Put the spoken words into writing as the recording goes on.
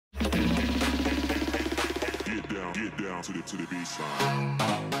Get down to the baseline.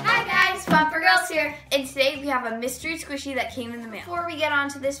 Hi guys, Fun for Girls here, and today we have a mystery squishy that came in the mail. Before we get on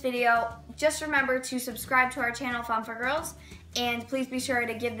to this video, just remember to subscribe to our channel, Fun for Girls, and please be sure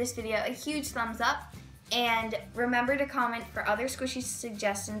to give this video a huge thumbs up, and remember to comment for other squishy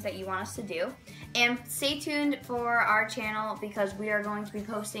suggestions that you want us to do. And stay tuned for our channel because we are going to be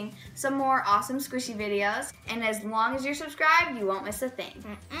posting some more awesome squishy videos, and as long as you're subscribed, you won't miss a thing.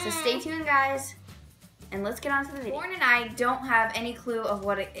 So stay tuned, guys. And let's get on to the video. Lauren and I don't have any clue of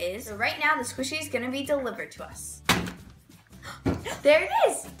what it is. So right now, the squishy is gonna be delivered to us. There it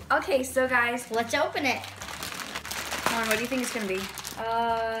is. Okay, so guys, let's open it. Lauren, what do you think it's gonna be?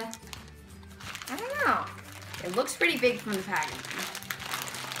 I don't know. It looks pretty big from the packaging.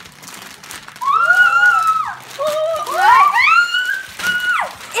 What?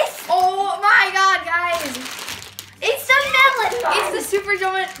 Oh my God, guys. It's the melon bun. It's the super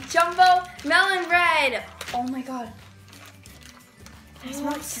jumbo melon bread. Oh my God. It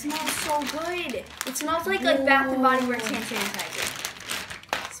smells so good. It smells like Bath and Body Works hand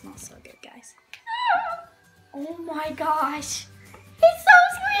sanitizer. It smells so good, guys. Oh my gosh. It's so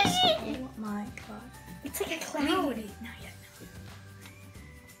squishy. Oh my God. It's like a cloud. Not yet.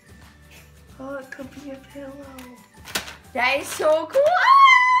 Oh, it could be a pillow. That is so cool.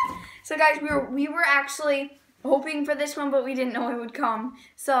 Ah! So guys, we were actually hoping for this one, but we didn't know it would come.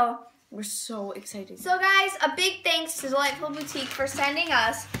 So we're so excited. So guys, a big thanks to Delightful Boutique for sending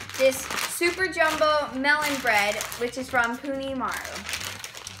us this super jumbo melon bread, which is from Puni Maru.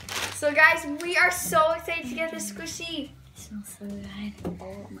 So guys, we are so excited to get this squishy. It smells so good.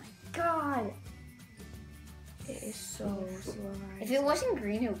 Oh my God. It is so nice. If it wasn't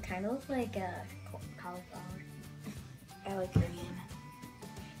green, it would kind of look like a cauliflower. I like green.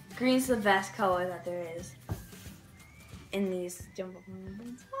 Green's the best color that there is in these jumbo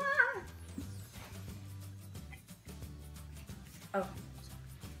melons. Ah! Oh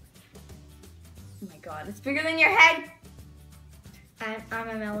my God, it's bigger than your head. I'm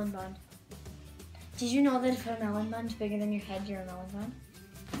a melon bun. Did you know that if a melon bun's bigger than your head, you're a melon bun?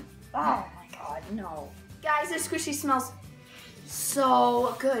 Oh my God, no. Guys, this squishy smells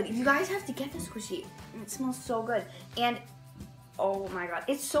so good. You guys have to get this squishy. It smells so good. And oh my God,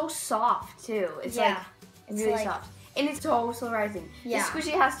 it's so soft too. It's really soft. And it's so rising. Yeah. This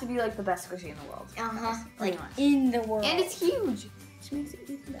squishy has to be like the best squishy in the world. Like in the world. And it's huge, which makes it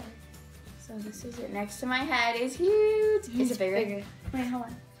even better. So this is it. Next to my head is huge. Is it bigger? Wait, hold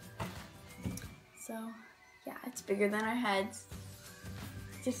on. So yeah, it's bigger than our heads.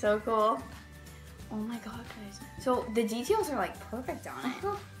 It's just so cool. Oh my God, guys. So the details are like perfect on it.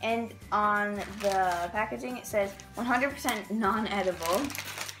 And on the packaging it says 100% non-edible.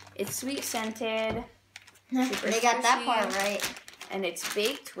 It's sweet scented. They got that part right. And it's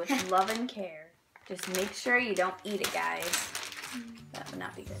baked with love and care. Just make sure you don't eat it, guys. That would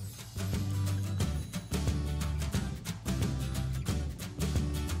not be good.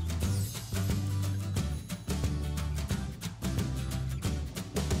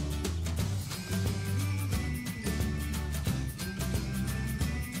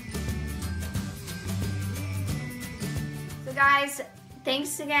 So guys,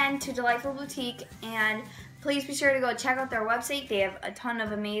 thanks again to Delightful Boutique, and please be sure to go check out their website. They have a ton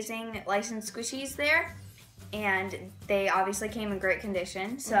of amazing licensed squishies there, and they obviously came in great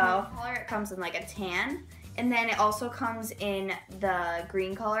condition. So color, it comes in like a tan, and then it also comes in the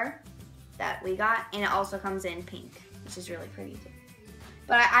green color that we got, and it also comes in pink, which is really pretty too.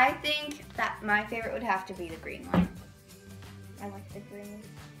 But I think that my favorite would have to be the green one. I like the green.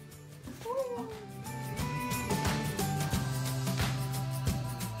 Ooh.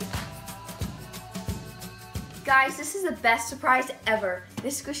 Guys, this is the best surprise ever.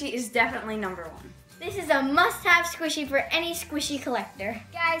 This squishy is definitely #1. This is a must-have squishy for any squishy collector.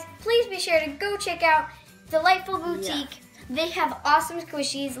 Guys, please be sure to go check out Delightful Boutique. Yeah. They have awesome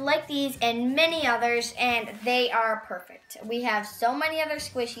squishies like these and many others, and they are perfect. We have so many other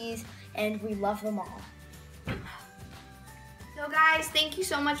squishies, and we love them all. So guys, thank you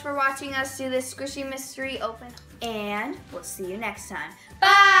so much for watching us do this squishy mystery open, and we'll see you next time.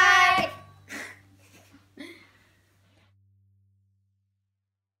 Bye!